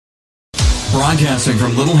Broadcasting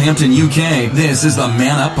from Littlehampton, UK, this is the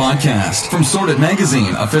Man Up Podcast. From Sorted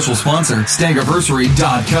Magazine, official sponsor,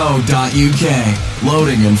 Stegaversary.co.uk.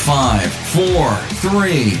 Loading in 5, 4,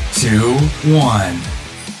 3, 2, 1.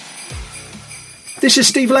 This is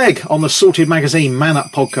Steve Legg on the Sorted Magazine Man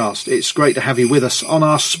Up Podcast. It's great to have you with us on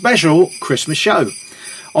our special Christmas show.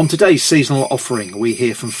 On today's seasonal offering, we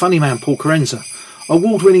hear from funny man Paul Kerensa,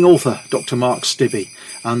 award-winning author Dr. Mark Stibbe,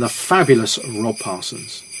 and the fabulous Rob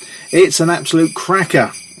Parsons. It's an absolute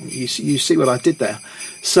cracker. You see what I did there.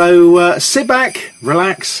 So sit back,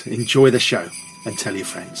 relax, enjoy the show, and tell your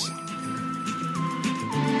friends.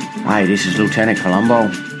 Hi, this is Lieutenant Columbo,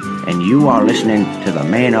 and you are listening to the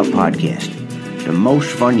Man Up Podcast. The most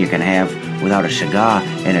fun you can have without a cigar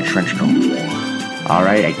and a trench coat. All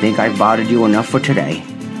right, I think I've bothered you enough for today.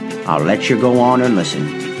 I'll let you go on and listen.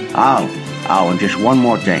 Oh, and just one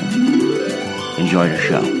more thing. Enjoy the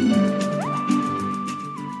show.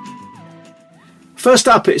 First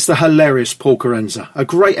up, it's the hilarious Paul Kerensa, a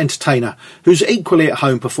great entertainer who's equally at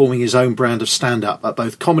home performing his own brand of stand-up at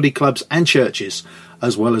both comedy clubs and churches,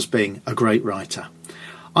 as well as being a great writer.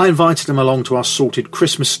 I invited him along to our Sorted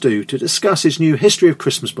Christmas Stew to discuss his new History of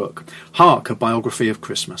Christmas book, Hark, A Biography of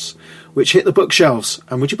Christmas, which hit the bookshelves,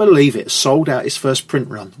 and would you believe it, sold out its first print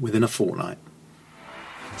run within a fortnight.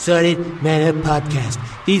 Sorted Man Up Podcast.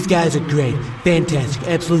 These guys are great, fantastic,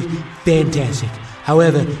 absolutely fantastic.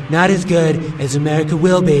 However, not as good as America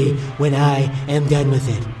will be when I am done with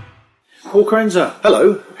it. Paul Kerensa,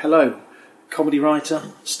 hello. Comedy writer,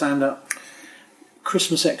 stand-up,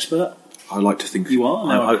 Christmas expert. I like to think you are.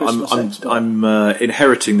 Now I'm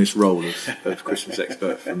inheriting this role of Christmas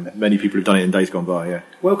expert from many people who've done it in days gone by. Yeah.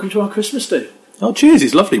 Welcome to our Christmas do. Oh, cheers!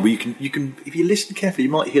 It's lovely. Well, you can if you listen carefully,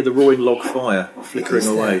 you might hear the roaring log fire flickering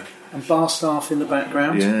away, and bar staff in the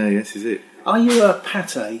background. Yeah, yes, is it. Are you a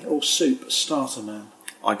pate or soup starter man?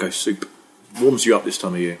 I go soup. Warms you up this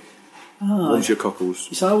time of year. Warms your cockles.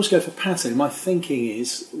 So I always go for pate. My thinking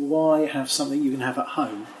is, why have something you can have at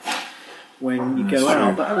home when you go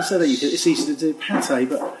out? But having said that, it's easy to do pate,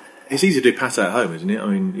 but it's easy to do pate at home, isn't it? I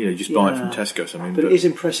mean, you just buy it from Tesco or something. But it is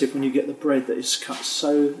impressive when you get the bread that is cut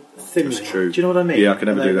so thinly. That's true. Do you know what I mean? Yeah, I can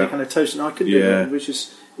never do that. They kind of toast it. I couldn't do that, which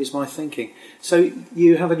is my thinking. So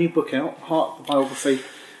you have a new book out, Hark, A Biography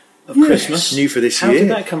of Christmas. New for this year. How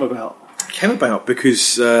did that come about? It came about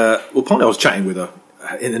because, partly I was chatting with her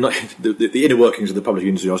in the inner workings of the publishing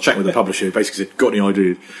industry. I was chatting with the publisher who basically said, "Got any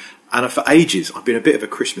ideas?" And for ages, I've been a bit of a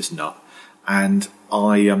Christmas nut. And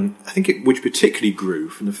I think which particularly grew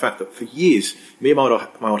from the fact that for years, me and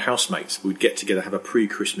my old housemates would get together, have a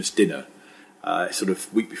pre-Christmas dinner, sort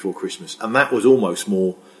of week before Christmas, and that was almost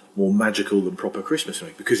more magical than proper Christmas for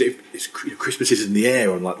me, because Christmas is in the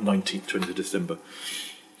air on like 19th, 20th of December,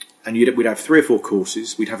 and we'd have 3 or 4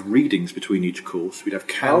 courses. We'd have readings between each course. We'd have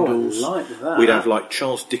candles. Oh, I like that. We'd have like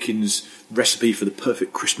Charles Dickens' recipe for the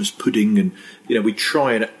perfect Christmas pudding, and we'd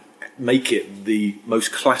try and make it the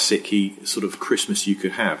most classic-y sort of Christmas you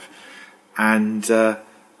could have. And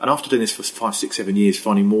after doing this for 5, 6, 7 years,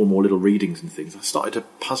 finding more and more little readings and things, I started to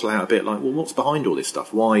puzzle out a bit, like, well, what's behind all this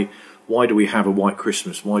stuff? Why do we have a white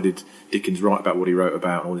Christmas? Why did Dickens write about what he wrote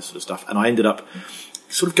about and all this sort of stuff? And I ended up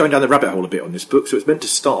sort of going down the rabbit hole a bit on this book. So it's meant to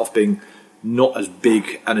start off being not as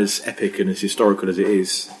big and as epic and as historical as it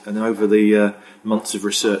is. And then over the months of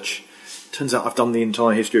research, turns out I've done the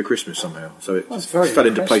entire history of Christmas somehow, so it fell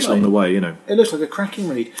into place along the way. It looks like a cracking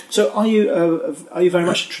read. So, are you very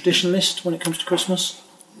much a traditionalist when it comes to Christmas?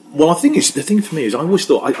 Well, the thing for me is, I always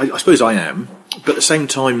thought, I suppose I am, but at the same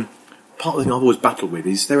time, part of the thing I've always battled with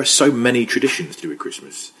is there are so many traditions to do with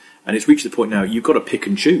Christmas, and it's reached the point now you've got to pick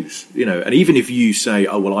and choose. And even if you say,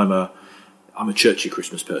 "Oh, well, I'm a churchy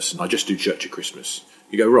Christmas person. I just do church at Christmas."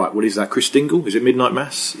 You go, right, what is that? Chris Dingle? Is it Midnight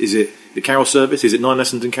Mass? Is it the Carol Service? Is it 9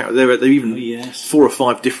 Lessons in Carol? There are even 4 or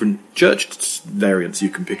 5 different church variants you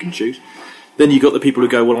can pick and choose. Then you've got the people who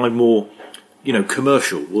go, well, I'm more,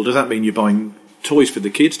 commercial. Well, does that mean you're buying toys for the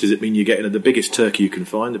kids? Does it mean you're getting the biggest turkey you can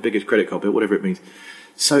find, the biggest credit card bill, whatever it means?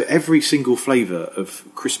 So every single flavour of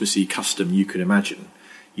Christmassy custom you can imagine,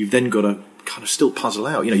 you've then got to kind of still puzzle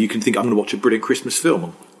out. You can think, I'm going to watch a brilliant Christmas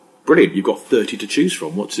film. Brilliant, you've got 30 to choose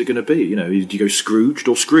from. What's it going to be? Do you go Scrooged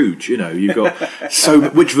or Scrooge? You've got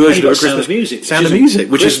which version of Christmas? Sound of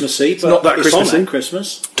Music, which Christmassy, is not that Christmassy. On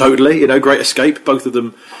Christmas. Totally, Great Escape, both of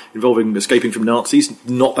them involving escaping from Nazis.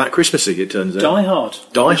 Not that Christmassy, it turns out.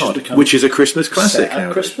 Die Hard, which is a Christmas classic.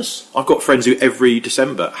 At Christmas. I've got friends who every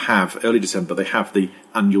December early December, they have the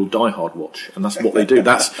annual Die Hard watch, and that's what they do.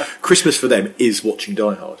 That's Christmas for them is watching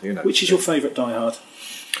Die Hard. Which is your favourite Die Hard?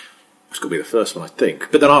 It's got to be the first one, I think.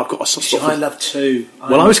 But then I've got a soft spot. I love 2.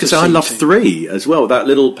 Well, I was going to say I love 3 as well. That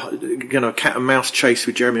little, cat and mouse chase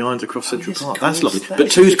with Jeremy Irons across Central Park. That's lovely. But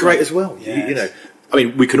 2's great as well. Yes. I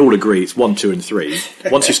mean, we can all agree it's 1, 2, and 3.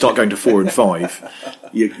 Once you start going to 4 and 5,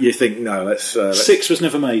 you think, no, let's 6 was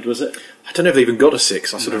never made, was it? I don't know if they even got a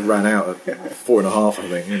 6. I sort of ran out at 4.5,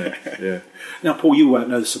 I think. Yeah. Now, Paul, you won't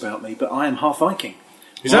know this about me, but I am half Viking.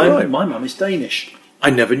 Is that right? My mum is Danish. I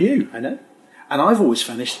never knew. I know. And I've always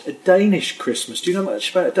finished a Danish Christmas. Do you know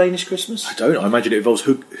much about a Danish Christmas? I don't. I imagine it involves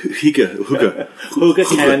hygge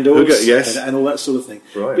candles, yes, and all that sort of thing.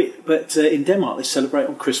 Right. But in Denmark, they celebrate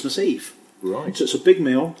on Christmas Eve. Right. So it's a big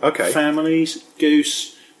meal. Okay. Families,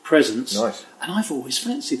 goose, presents. Nice. And I've always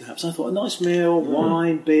fancied that. So I thought a nice meal,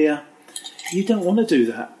 wine, beer. You don't want to do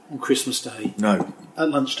that on Christmas Day. No. At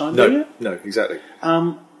lunchtime, do you? No, exactly.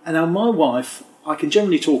 And now my wife, I can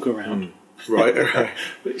generally talk around. Right.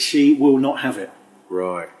 But she will not have it.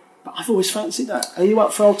 Right. But I've always fancied that. Are you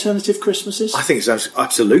up for alternative Christmases? I think it's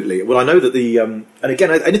absolutely. Well, I know that and again,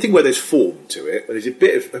 anything where there's form to it, there's a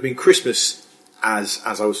bit of, Christmas, as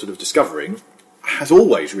I was sort of discovering, has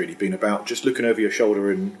always really been about just looking over your shoulder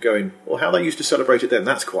and going, well, how they used to celebrate it then,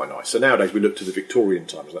 that's quite nice. So nowadays we look to the Victorian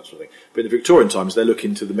times and that sort of thing. But in the Victorian times, they look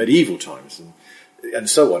into the medieval times and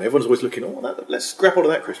so on. Everyone's always looking, let's grab hold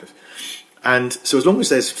of that Christmas. And so as long as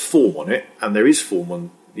there's form on it, and there is form on,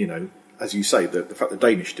 as you say, the fact the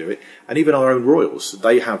Danish do it, and even our own royals,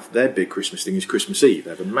 they have their big Christmas thing is Christmas Eve. They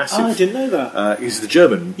have a massive... I didn't know that. It's the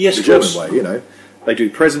German way, They do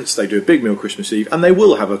presents, they do a big meal Christmas Eve, and they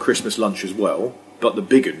will have a Christmas lunch as well, but the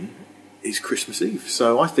big one is Christmas Eve.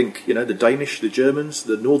 So I think, the Danish, the Germans,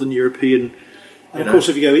 the Northern European... And of course,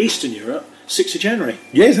 if you go Eastern Europe, 6th of January.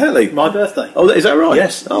 Yeah, exactly. My birthday. Oh, is that right?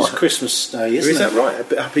 Yes, it's Christmas Day, isn't it? Is that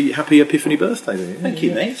right? Happy Epiphany birthday then. Thank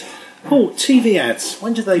you, mate. Paul, TV ads,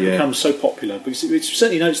 when did they become so popular? Because we've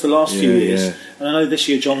certainly noticed the last few years, and I know this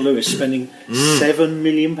year John Lewis spending £7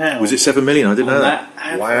 million. Was it 7 million? I didn't know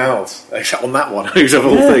that. Wow. On that one, of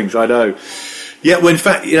all things, I know. Yeah, well, in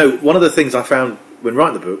fact, one of the things I found when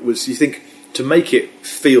writing the book was you think to make it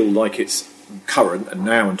feel like it's current and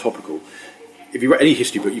now and topical, if you write any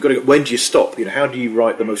history book, you've got to go, when do you stop? How do you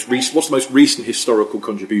write the most recent, what's the most recent historical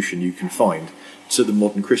contribution you can find to the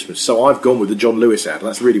modern Christmas? So I've gone with the John Lewis ad, and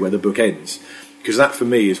that's really where the book ends. Because that, for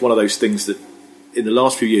me, is one of those things that in the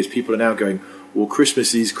last few years, people are now going, well,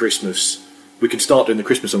 Christmas is Christmas. We can start doing the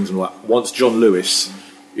Christmas songs and all that. Once John Lewis,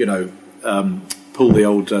 pulled the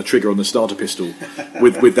old trigger on the starter pistol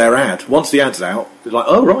with their ad. Once the ad's out, it's like,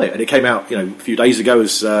 oh, right. And it came out, a few days ago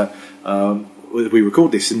as we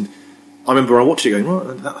record this, and I remember I watched it going,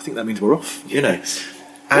 well, I think that means we're off, Yes.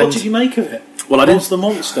 And what did you make of it? Well, I didn't. The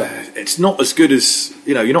monster? It's not as good as,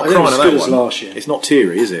 you're not crying at that one. As last year. It's not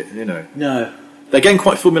teary, is it? No. They're getting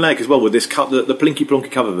quite formulaic as well with this the Plinky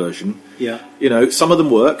Plonky cover version. Yeah. Some of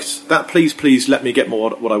them worked. That please let me get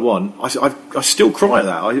more what I want. I still cry at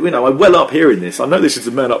that. I well up hearing this. I know this is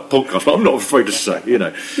a Man Up podcast, but I'm not afraid to say. You're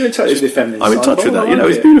in touch with the feminist. I'm in touch with that.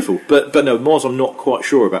 It's beautiful. But no, Mars I'm not quite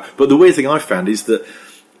sure about. But the weird thing I found is that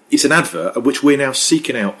it's an advert which we're now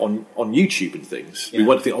seeking out on YouTube and things. Yeah. We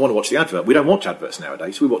want to think, I want to watch the advert. We don't watch adverts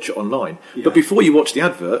nowadays. We watch it online. Yeah. But before you watch the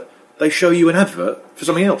advert, they show you an advert for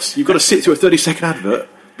something else. You've got to sit through a 30-second advert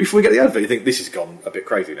before we get the advert. You think, this has gone a bit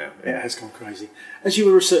crazy now. Yeah, it has gone crazy. As you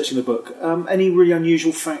were researching the book, any really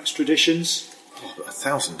unusual facts, traditions?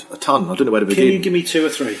 1,000, a ton. I don't know where to begin. Can you give me 2 or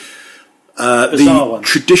 3? Bizarre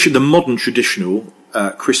ones. The modern traditional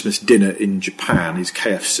Christmas dinner in Japan is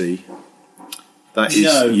KFC. That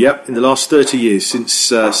is, yep, in the last 30 years, since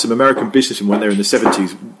some American businessmen went there in the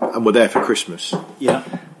 70s and were there for Christmas. Yeah.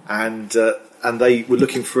 And they were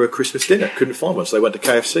looking for a Christmas dinner, couldn't find one, so they went to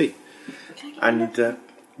KFC. And,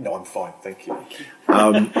 no, I'm fine, thank you.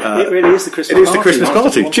 It really is the Christmas party. It is the Christmas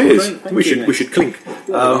party, cheers. We should clink.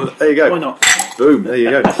 There you go. Why not? Boom, there you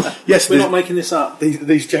go. Yes, we're not making this up.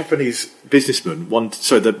 These Japanese businessmen,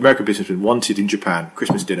 the American businessmen wanted in Japan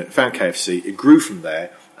Christmas dinner, found KFC, it grew from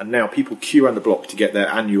there. And now people queue around the block to get their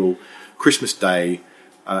annual Christmas Day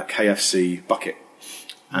KFC bucket.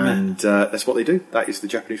 And that's what they do. That is the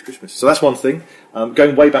Japanese Christmas. So that's one thing.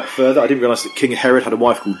 Going way back further, I didn't realise that King Herod had a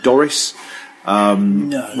wife called Doris.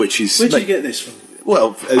 No. Which is... Where did you get this from?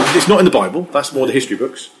 Well, it's not in the Bible. That's more the history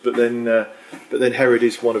books. But then Herod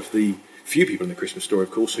is one of the few people in the Christmas story, of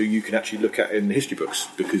course, who you can actually look at in the history books.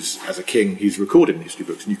 Because as a king, he's recorded in the history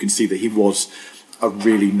books. And you can see that he was... a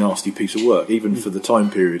really nasty piece of work. Even for the time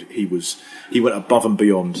period, he went above and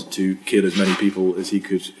beyond to kill as many people as he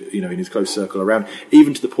could, in his close circle around,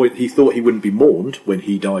 even to the point he thought he wouldn't be mourned when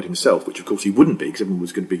he died himself, which of course he wouldn't be, because everyone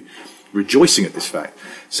was going to be rejoicing at this fact.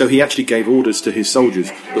 So he actually gave orders to his soldiers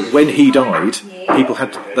that when he died,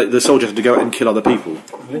 the soldiers had to go out and kill other people.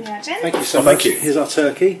 Thank you so much. Thank you. Here's our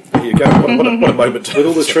turkey. Here you go. What a moment. With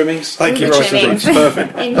all the trimmings. Thank you, All the trimmings.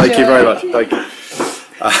 Perfect. Thank you very much. Thank you.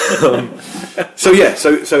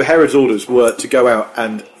 So Herod's orders were to go out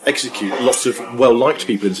and execute lots of well-liked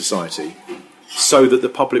people in society, so that the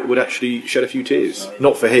public would actually shed a few tears.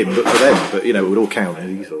 Not for him, but for them. But it would all count.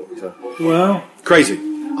 He thought. So. Well, Crazy.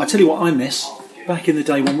 I tell you what I miss. Back in the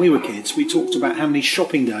day when we were kids, we talked about how many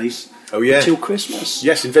shopping days till Christmas.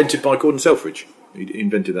 Yes, invented by Gordon Selfridge. He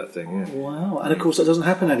invented that thing, yeah. Wow, and of course that doesn't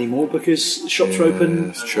happen anymore because shops are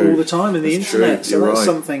open all the time and the internet. So that's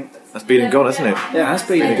something. That's been and gone, hasn't it? Yeah, it has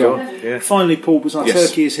been and gone. Yeah. Finally, Paul, because our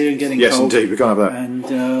turkey is here and getting cold. Yes, indeed, we can't have that.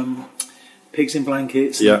 And pigs in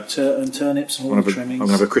blankets and turnips and all the trimmings. I'm going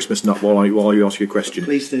to have a Christmas nut while you ask you a question.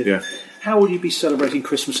 Please do. Yeah. How will you be celebrating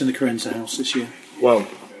Christmas in the Kerensa house this year? Well,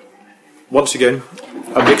 once again,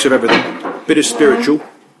 a mix of everything. Bit of spiritual,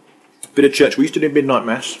 bit of church. We used to do midnight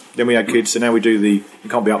mass, then we had kids, so now we do you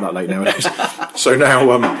can't be up that late nowadays. So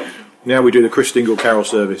now we do the Chris Dingle carol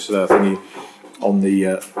service thingy on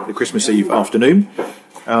the Christmas Eve afternoon.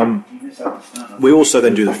 We also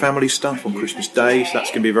then do the family stuff on Christmas Day, so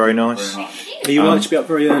that's going to be very nice. Are you like to be up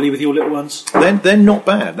very early with your little ones? They're not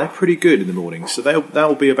bad. They're pretty good in the morning. So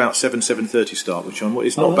they'll be about 7:30 start, which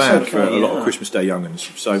is not bad for a lot of Christmas Day young'uns.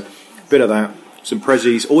 So bit of that, some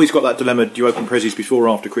prezzies. Always got that dilemma: do you open prezzies before or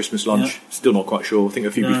after Christmas lunch? Yeah. Still not quite sure. I think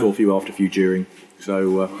a few before, a few after, a few during.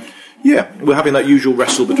 So we're having that usual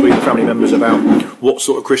wrestle between the family members about what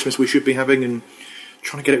sort of Christmas we should be having and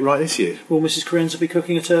trying to get it right this year. Will Mrs. Kerensa be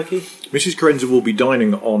cooking a turkey? Mrs. Kerensa will be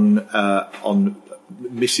dining on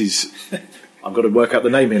Mrs. I've got to work out the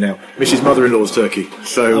name here now. Mrs. Mother-in-law's turkey.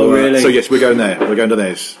 So, really? So yes, we're going there. We're going to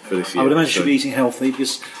theirs for this year. I would imagine she'll be eating healthy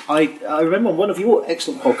because I remember on one of your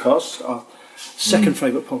excellent podcasts, our second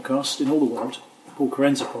favourite podcast in all the world, Paul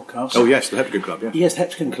Kerensa podcast. Oh yes, the Hepkin Club. Yeah. Yes, the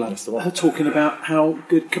Hepkin Club. That's the one. Talking about how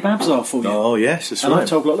good kebabs are for you. Oh yes, that's right. And I've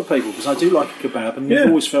told a lot of people because I do like a kebab, and you've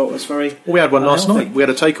always felt that's very. Well, we had one last night. We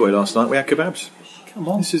had a takeaway last night. We had kebabs. Come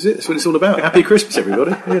on, this is it. That's what it's all about. Happy Christmas,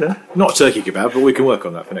 everybody. Not a turkey kebab, but we can work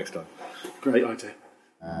on that for next time. Great idea.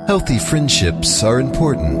 Healthy friendships are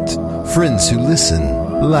important. Friends who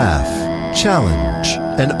listen, laugh, challenge,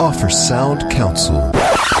 and offer sound counsel.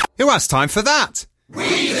 Who has time for that?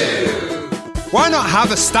 We do! Why not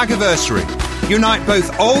have a Staggiversary? Unite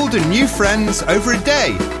both old and new friends over a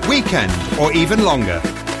day, weekend, or even longer.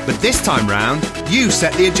 But this time round, you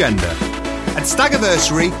set the agenda. At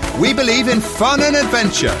Staggiversary, we believe in fun and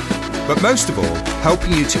adventure. But most of all,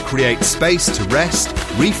 helping you to create space to rest,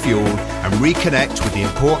 refuel, and reconnect with the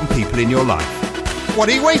important people in your life. What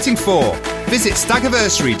are you waiting for? Visit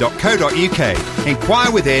staggiversary.co.uk,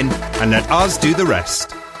 inquire within, and let us do the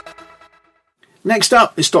rest. Next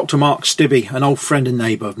up is Dr. Mark Stibbe, an old friend and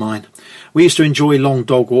neighbour of mine. We used to enjoy long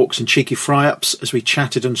dog walks and cheeky fry-ups as we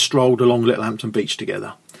chatted and strolled along Littlehampton Beach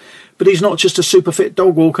together. But he's not just a super fit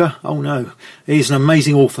dog walker, oh no. He's an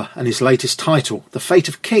amazing author, and his latest title, The Fate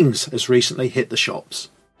of Kings, has recently hit the shops.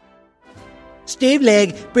 Steve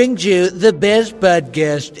Legg brings you the best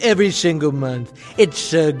podcast every single month. It's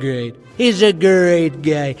so great. He's a great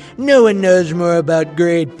guy. No one knows more about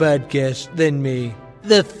great podcasts than me.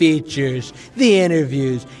 The features, the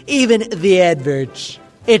interviews, even the adverts.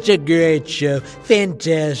 It's a great show.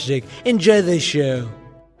 Fantastic. Enjoy the show.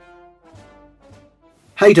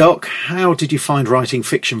 Hey Doc, how did you find writing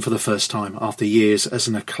fiction for the first time after years as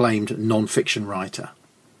an acclaimed non-fiction writer?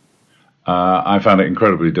 I found it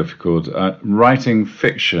incredibly difficult. Writing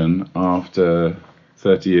fiction after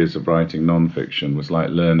 30 years of writing non-fiction was like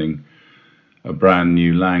learning a brand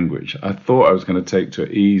new language. I thought I was going to take to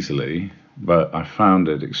it easily, but I found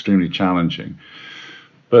it extremely challenging.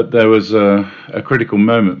 But there was a critical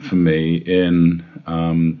moment for me in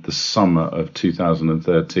the summer of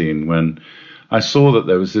 2013 when I saw that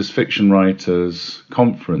there was this fiction writers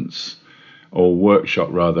conference, or workshop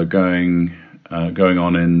rather, going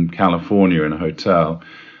on in California in a hotel.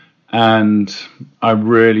 And I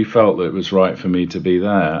really felt that it was right for me to be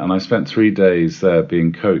there. And I spent 3 days there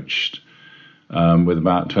being coached with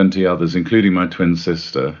about 20 others, including my twin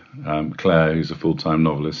sister, Claire, who's a full-time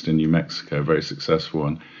novelist in New Mexico, a very successful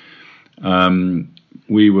one.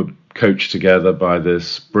 We were coached together by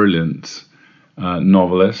this brilliant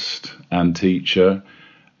novelist and teacher,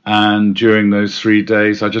 And during those 3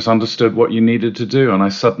 days, I just understood what you needed to do, and I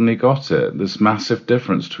suddenly got it. This massive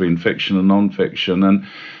difference between fiction and non-fiction, and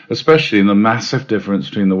especially in the massive difference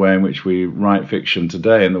between the way in which we write fiction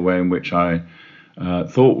today and the way in which I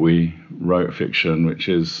thought we wrote fiction, which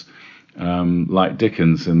is like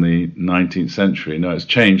Dickens in the 19th century. No, it's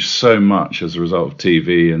changed so much as a result of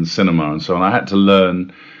TV and cinema and so on. I had to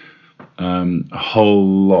learn a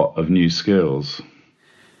whole lot of new skills.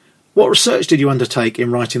 What research did you undertake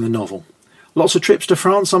in writing the novel? Lots of trips to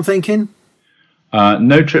France, I'm thinking?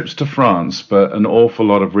 No trips to France, but an awful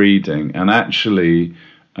lot of reading. And actually,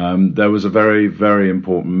 there was a very, very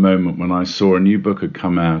important moment when I saw a new book had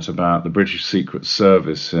come out about the British Secret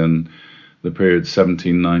Service in the period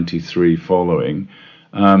 1793 following.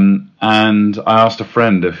 And I asked a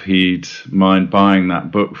friend if he'd mind buying that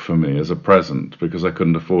book for me as a present, because I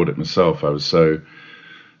couldn't afford it myself. I was so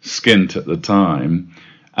skint at the time.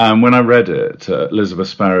 And when I read it, Elizabeth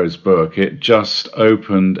Sparrow's book, it just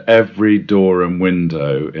opened every door and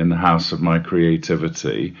window in the house of my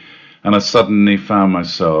creativity. And I suddenly found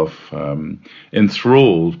myself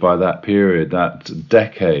enthralled by that period, that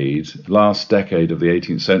decade, last decade of the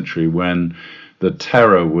 18th century, when the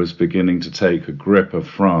terror was beginning to take a grip of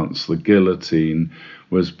France. The guillotine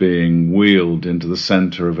was being wheeled into the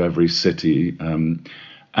center of every city.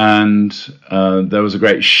 And there was a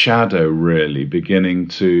great shadow, really, beginning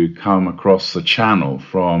to come across the channel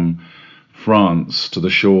from France to the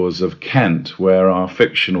shores of Kent, where our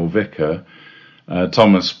fictional vicar,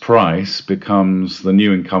 Thomas Price, becomes the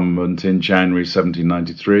new incumbent in January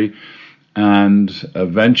 1793 and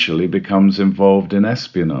eventually becomes involved in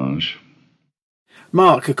espionage.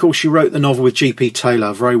 Mark, of course, you wrote the novel with G.P. Taylor,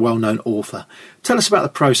 a very well-known author. Tell us about the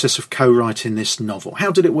process of co-writing this novel.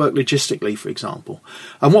 How did it work logistically, for example?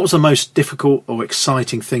 And what was the most difficult or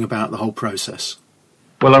exciting thing about the whole process?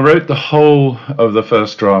 Well, I wrote the whole of the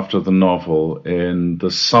first draft of the novel in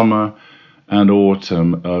the summer and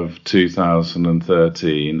autumn of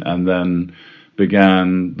 2013, and then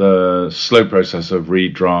began the slow process of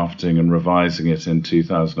redrafting and revising it in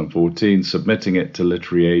 2014, submitting it to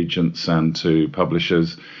literary agents and to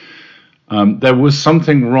publishers. There was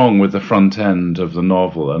something wrong with the front end of the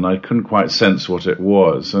novel, and I couldn't quite sense what it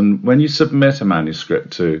was. And when you submit a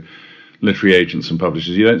manuscript to literary agents and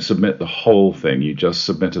publishers, you don't submit the whole thing, you just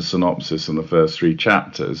submit a synopsis in the first 3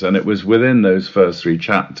 chapters. And it was within those first 3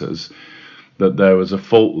 chapters that there was a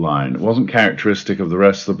fault line. It wasn't characteristic of the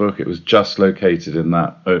rest of the book, it was just located in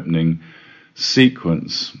that opening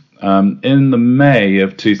sequence. In the May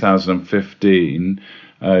of 2015,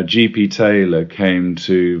 G.P. Taylor came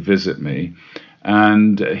to visit me,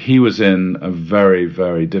 and he was in a very,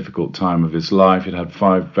 very difficult time of his life. He'd had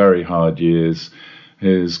 5 very hard years.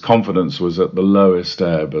 His confidence was at the lowest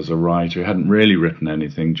ebb as a writer. He hadn't really written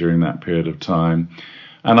anything during that period of time.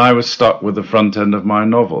 And I was stuck with the front end of my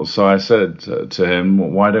novel. So I said to him,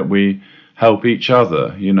 well, why don't we help each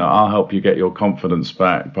other? You know, I'll help you get your confidence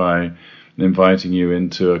back by inviting you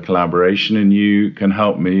into a collaboration, and you can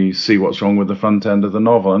help me see what's wrong with the front end of the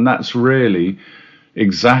novel. And that's really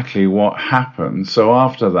exactly what happened. So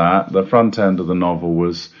after that, the front end of the novel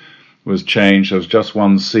was changed. There was just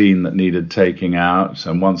one scene that needed taking out.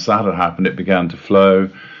 And once that had happened, it began to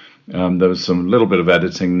flow. There was some little bit of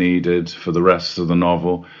editing needed for the rest of the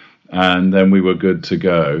novel, and then we were good to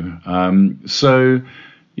go. So,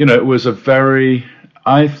 you know,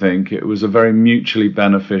 I think it was a very mutually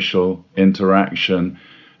beneficial interaction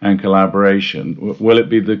and collaboration. Will it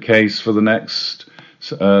be the case for the next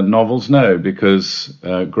novels? No, because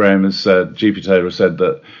Graham has said, G.P. Taylor has said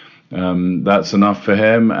that that's enough for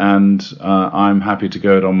him, and I'm happy to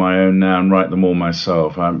go it on my own now and write them all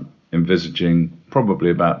myself. I'm envisaging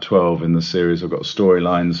probably about 12 in the series. I've got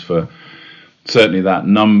storylines for certainly that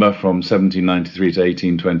number from 1793 to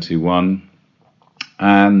 1821.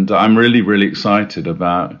 And I'm really, really excited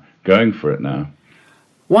about going for it now.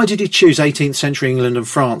 Why did you choose 18th century England and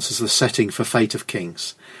France as the setting for Fate of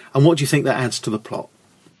Kings? And what do you think that adds to the plot?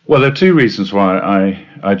 Well, there are 2 reasons why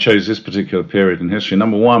I chose this particular period in history.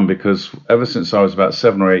 Number one, because ever since I was about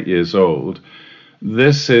 7 or 8 years old,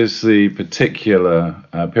 this is the particular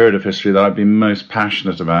period of history that I've been most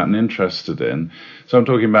passionate about and interested in. So I'm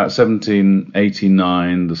talking about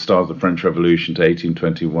 1789, the start of the French Revolution, to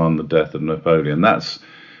 1821, the death of Napoleon. That's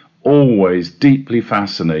always deeply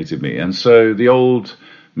fascinated me. And so the old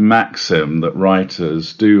maxim that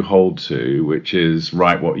writers do hold to, which is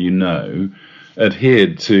write what you know,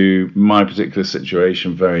 adhered to my particular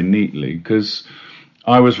situation very neatly, because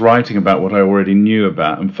I was writing about what I already knew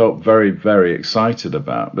about and felt very, very excited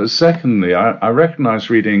about. But secondly, I recognized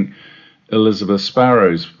reading Elizabeth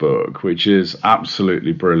Sparrow's book, which is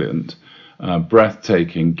absolutely brilliant,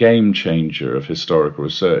 breathtaking game changer of historical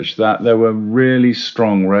research, that there were really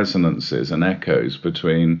strong resonances and echoes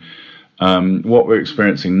between what we're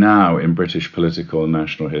experiencing now in British political and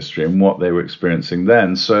national history and what they were experiencing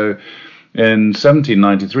then. So in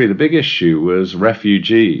 1793, the big issue was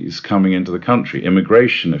refugees coming into the country,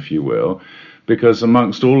 immigration, if you will, because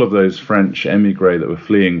amongst all of those French émigrés that were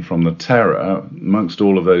fleeing from the terror, amongst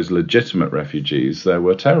all of those legitimate refugees, there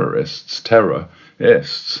were terrorists,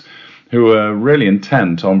 who were really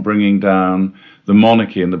intent on bringing down the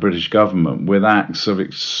monarchy and the British government with acts of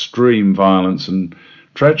extreme violence and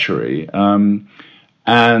treachery.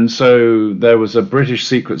 And so there was a British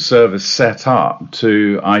Secret Service set up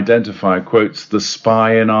to identify, quotes, the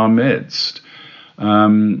spy in our midst.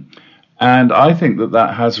 And I think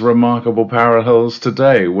that has remarkable parallels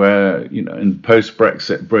today where, you know, in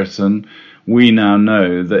post-Brexit Britain, we now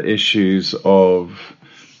know that issues of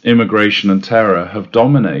immigration and terror have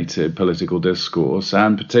dominated political discourse,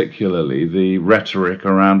 and particularly the rhetoric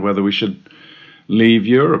around whether we should leave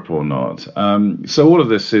Europe or not. So all of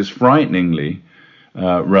this is frighteningly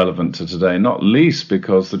relevant to today, not least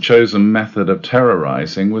because the chosen method of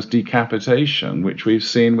terrorizing was decapitation, which we've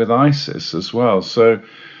seen with ISIS as well. So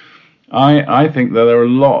I think that there are a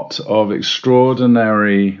lot of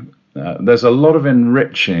extraordinary, there's a lot of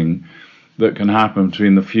enriching that can happen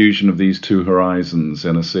between the fusion of these two horizons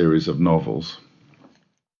in a series of novels.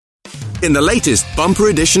 In the latest bumper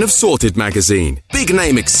edition of Sorted magazine,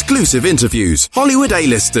 big-name exclusive interviews, Hollywood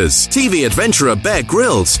A-listers, TV adventurer Bear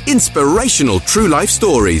Grylls, inspirational true-life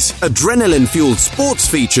stories, adrenaline-fueled sports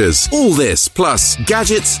features, all this, plus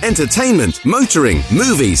gadgets, entertainment, motoring,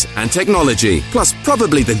 movies, and technology, plus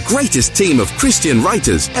probably the greatest team of Christian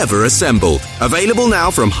writers ever assembled. Available now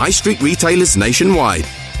from high street retailers nationwide,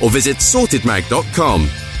 or visit sortedmag.com.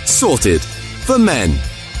 Sorted. For men.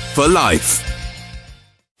 For life.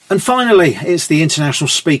 And finally, it's the international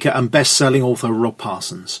speaker and best-selling author Rob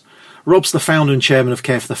Parsons. Rob's the founder and chairman of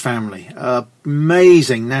Care for the Family, an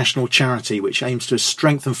amazing national charity which aims to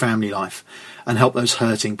strengthen family life and help those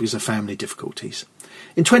hurting because of family difficulties.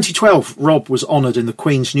 In 2012, Rob was honoured in the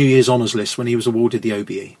Queen's New Year's Honours List when he was awarded the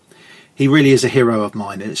OBE. He really is a hero of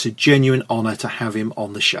mine, and it's a genuine honour to have him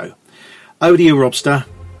on the show. Over to you, Robster.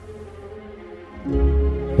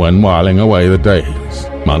 When whiling away the days,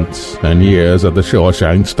 months, and years at the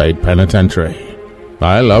Shawshank State Penitentiary,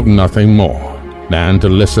 I love nothing more than to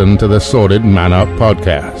listen to the Sorted Man Up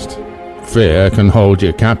podcast. Fear can hold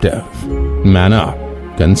you captive. Man Up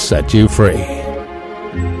can set you free.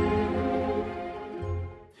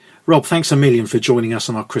 Rob, thanks a million for joining us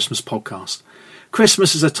on our Christmas podcast.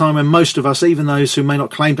 Christmas is a time when most of us, even those who may not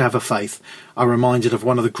claim to have a faith, are reminded of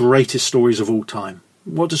one of the greatest stories of all time.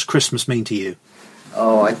 What does Christmas mean to you?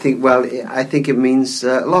 Oh, I think it means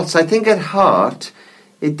lots. I think at heart,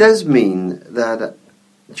 it does mean that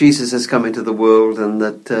Jesus has come into the world and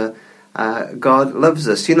that God loves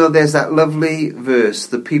us. You know, there's that lovely verse,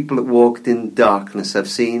 the people that walked in darkness have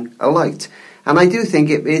seen a light. And I do think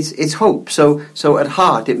it's hope. So at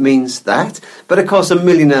heart, it means that. But of course, a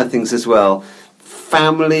million other things as well.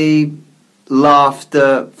 Family,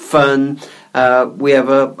 laughter, fun. We have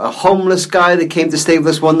a homeless guy that came to stay with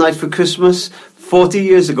us one night for Christmas 40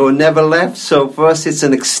 years ago, never left. So for us, it's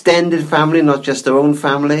an extended family, not just our own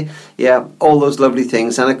family. Yeah, all those lovely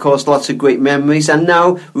things. And of course, lots of great memories. And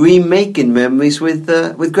now remaking memories with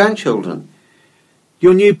grandchildren.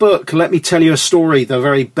 Your new book, Let Me Tell You a Story, The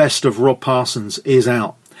Very Best of Rob Parsons, is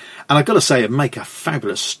out. And I've got to say, it'd make a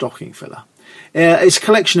fabulous stocking filler. It's a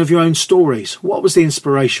collection of your own stories. What was the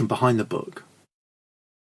inspiration behind the book?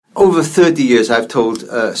 Over 30 years, I've told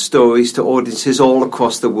stories to audiences all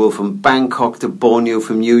across the world, from Bangkok to Borneo,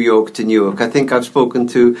 from New York to New York. I think I've spoken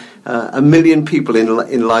to 1 million people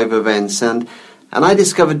in live events. And I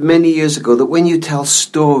discovered many years ago that when you tell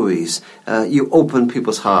stories, you open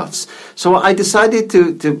people's hearts. So I decided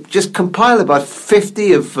to just compile about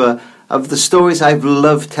 50 of the stories I've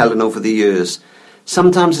loved telling over the years.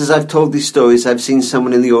 Sometimes as I've told these stories, I've seen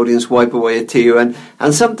someone in the audience wipe away a tear,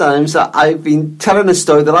 and sometimes I've been telling a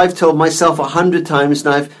story that I've told myself 100 times,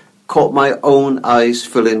 and I've caught my own eyes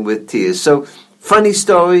filling with tears. So funny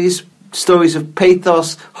stories, stories of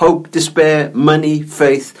pathos, hope, despair, money,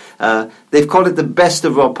 faith. They've called it the best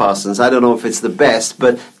of Rob Parsons. I don't know if it's the best,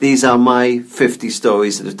 but these are my 50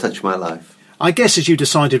 stories that have touched my life. I guess as you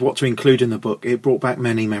decided what to include in the book, it brought back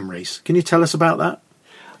many memories. Can you tell us about that?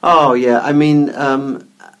 Oh, yeah. I mean,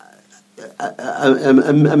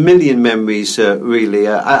 a million memories, really.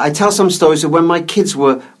 I tell some stories of when my kids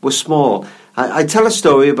were small. I tell a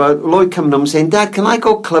story about Lloyd coming home saying, "Dad, can I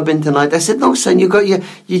go clubbing tonight?" I said, "No, son, you've got your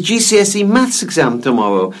GCSE maths exam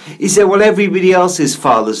tomorrow." He said, "Well, everybody else's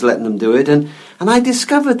father's letting them do it." And I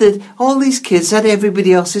discovered that all these kids had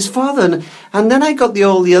everybody else's father. And then I got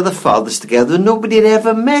all the other fathers together, and nobody had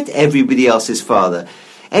ever met everybody else's father.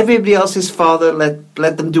 Everybody else's father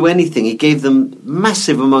let them do anything. He gave them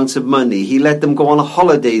massive amounts of money. He let them go on a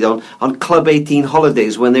holiday, on Club 18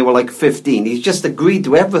 holidays when they were like 15. He just agreed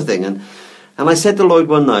to everything. And I said to Lloyd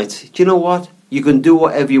one night, "Do you know what? You can do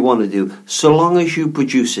whatever you want to do, so long as you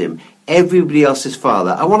produce him. Everybody else's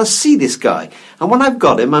father. I want to see this guy. And when I've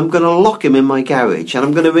got him, I'm going to lock him in my garage. And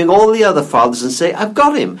I'm going to ring all the other fathers and say, I've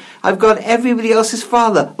got him. I've got everybody else's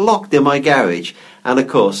father locked in my garage." And of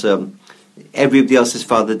course, everybody else's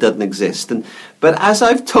father doesn't exist. But as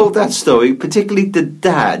I've told that story, particularly to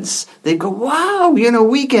dads, they go, "Wow,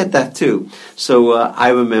 we get that too." So I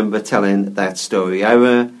remember telling that story.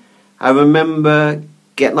 I remember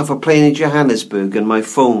getting off a plane in Johannesburg and my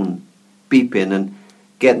phone beeping and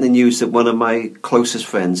getting the news that one of my closest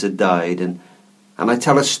friends had died. And I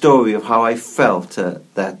tell a story of how I felt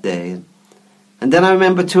that day. And then I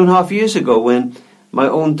remember 2.5 years ago when my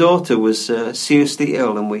own daughter was seriously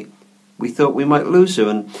ill and we thought we might lose her.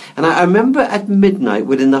 And I remember at midnight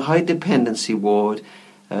within the high dependency ward,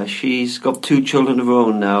 she's got 2 children of her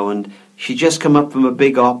own now, and she just come up from a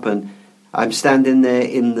big op, and I'm standing there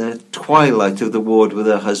in the twilight of the ward with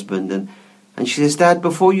her husband, and she says, "Dad,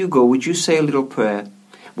 before you go, would you say a little prayer?"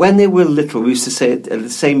 When they were little, we used to say the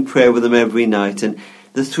same prayer with them every night, and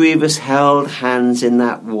the 3 of us held hands in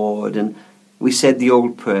that ward, and we said the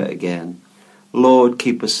old prayer again. "Lord,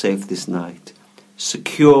 keep us safe this night,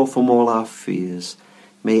 secure from all our fears.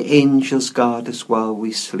 May angels guard us while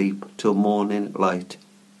we sleep, till morning light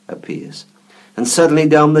appears." And suddenly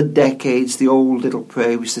down the decades, the old little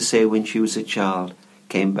prayer we used to say when she was a child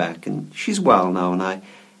came back, and she's well now, and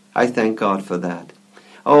I thank God for that.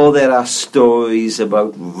 Oh, there are stories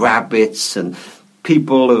about rabbits and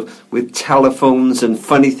people with telephones and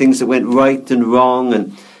funny things that went right and wrong,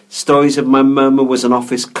 and stories of my mum who was an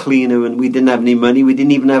office cleaner and we didn't have any money. We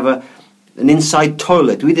didn't even have an inside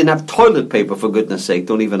toilet. We didn't have toilet paper, for goodness sake,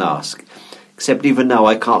 don't even ask. Except even now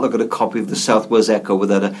I can't look at a copy of the South Wales Echo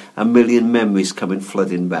without a million memories coming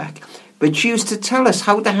flooding back. But she used to tell us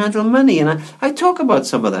how to handle money, and I talk about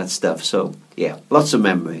some of that stuff. So, yeah, lots of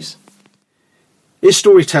memories. Is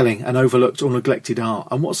storytelling an overlooked or neglected art?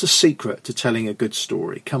 And what's the secret to telling a good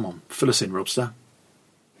story? Come on, fill us in, Robster.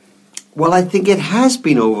 Well, I think it has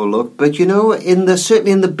been overlooked, but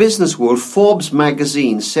certainly in the business world, Forbes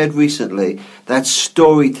magazine said recently that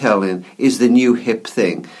storytelling is the new hip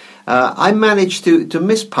thing. I managed to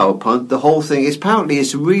miss PowerPoint. The whole thing is apparently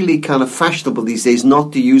it's really kind of fashionable these days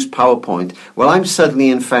not to use PowerPoint. Well, I'm suddenly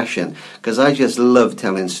in fashion because I just love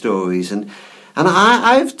telling stories. And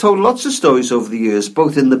I've told lots of stories over the years,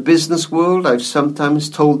 both in the business world. I've sometimes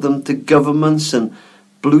told them to governments and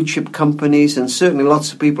blue chip companies, and certainly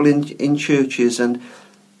lots of people in churches. And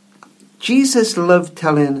Jesus loved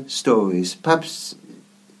telling stories. Perhaps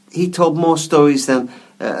he told more stories than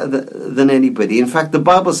anybody. In fact, the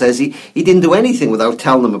Bible says he didn't do anything without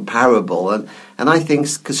telling them a parable, and I think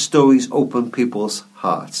because stories open people's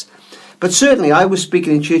hearts. But certainly I was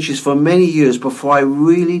speaking in churches for many years before I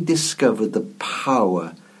really discovered the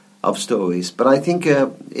power of stories. But I think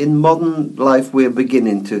in modern life we're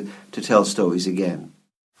beginning to tell stories again.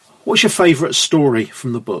 What's your favourite story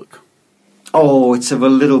from the book? Oh, it's of a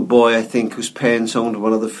little boy, I think, whose parents owned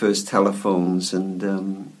one of the first telephones,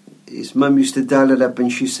 and his mum used to dial it up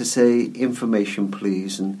and she used to say, "Information,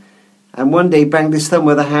 please." And one day he banged his thumb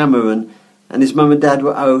with a hammer, and his mum and dad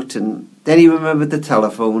were out, and then he remembered the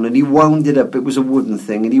telephone and he wound it up. It was a wooden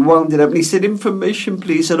thing, and he wound it up and he said, "Information,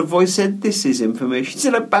 please." And a voice said, "This is information." He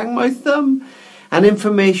said, "I banged my thumb." And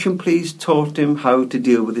information, please, taught him how to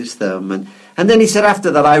deal with his thumb. And then he said,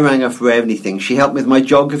 after that, I rang her for anything. She helped me with my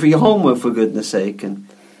geography homework, for goodness sake. And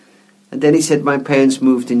then he said, my parents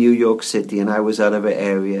moved to New York City and I was out of her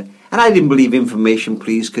area. And I didn't believe information,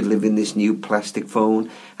 please, could live in this new plastic phone.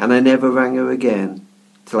 And I never rang her again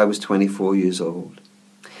till I was 24 years old.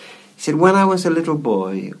 He said, when I was a little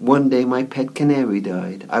boy, one day my pet canary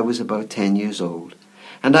died. I was about 10 years old.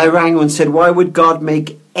 And I rang her and said, why would God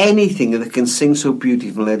make anything that can sing so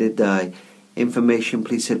beautiful and let it die? Information,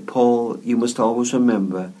 please, said, Paul, you must always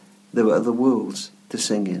remember there are other worlds to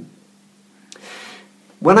sing in.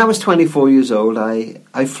 When I was 24 years old, I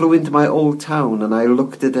flew into my old town and I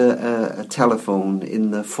looked at a telephone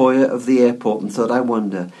in the foyer of the airport and thought, I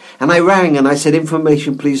wonder. And I rang and I said,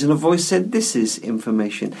 information please, and a voice said, this is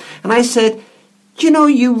information. And I said, do you know,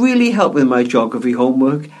 you really helped with my geography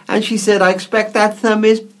homework? And she said, I expect that thumb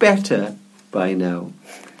is better by now.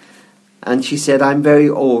 And she said, I'm very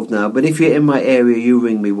old now, but if you're in my area, you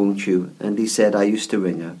ring me, won't you? And he said, I used to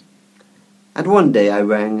ring her. And one day I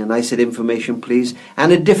rang and I said, information please,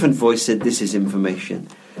 and a different voice said, this is information.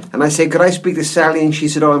 And I said, could I speak to Sally? And she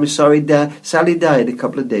said, oh, I'm sorry, Sally died a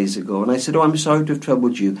couple of days ago. And I said, oh, I'm sorry to have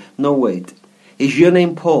troubled you. No, wait. Is your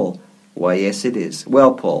name Paul? Why, yes, it is.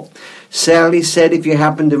 Well, Paul, Sally said if you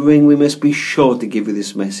happen to ring, we must be sure to give you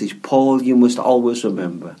this message. Paul, you must always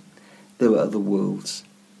remember there are other worlds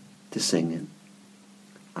to sing in.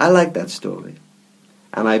 I like that story,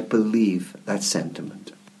 and I believe that sentiment.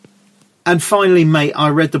 And finally, mate, I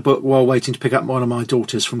read the book while waiting to pick up one of my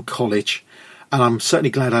daughters from college, and I'm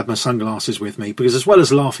certainly glad I had my sunglasses with me, because as well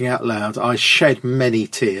as laughing out loud, I shed many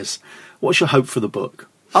tears. What's your hope for the book?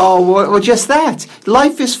 Oh, well, just that.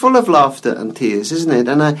 Life is full of laughter and tears, isn't it?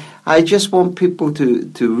 And I just want people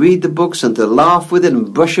to read the books and to laugh with it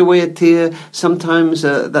and brush away a tear. Sometimes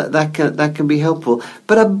that can be helpful.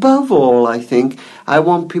 But above all, I think, I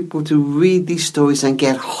want people to read these stories and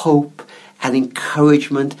get hope and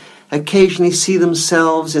encouragement, occasionally see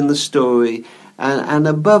themselves in the story, and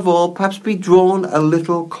above all, perhaps be drawn a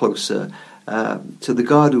little closer to the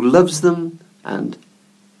God who loves them and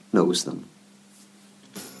knows them.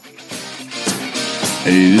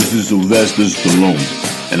 Hey, this is Sylvester Stallone,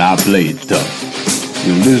 and I play it tough.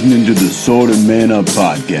 You're listening to the Sorted Man Up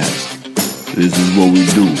podcast. This is what we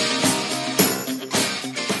do.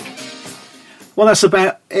 Well, that's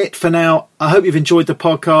about it for now. I hope you've enjoyed the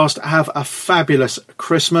podcast. Have a fabulous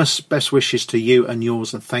Christmas. Best wishes to you and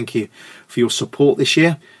yours, and thank you for your support this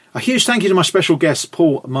year. A huge thank you to my special guests,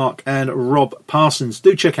 Paul, Mark and Rob Parsons.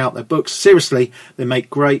 Do check out their books. Seriously, they make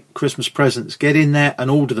great Christmas presents. Get in there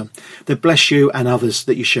and order them. They bless you and others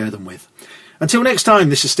that you share them with. Until next time,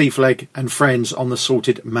 this is Steve Flegg and friends on the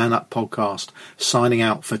Sorted Man Up podcast, signing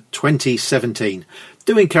out for 2017.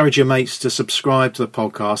 Do encourage your mates to subscribe to the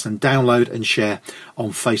podcast and download and share on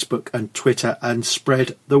Facebook and Twitter and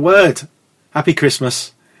spread the word. Happy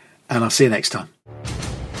Christmas, and I'll see you next time.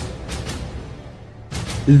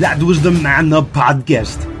 That was the Man Up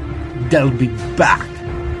podcast. They'll be back.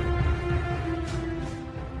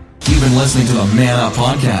 You've been listening to the Man Up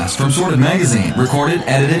podcast from Sorted Magazine, recorded,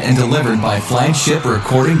 edited, and delivered by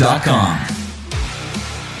FlagshipRecording.com.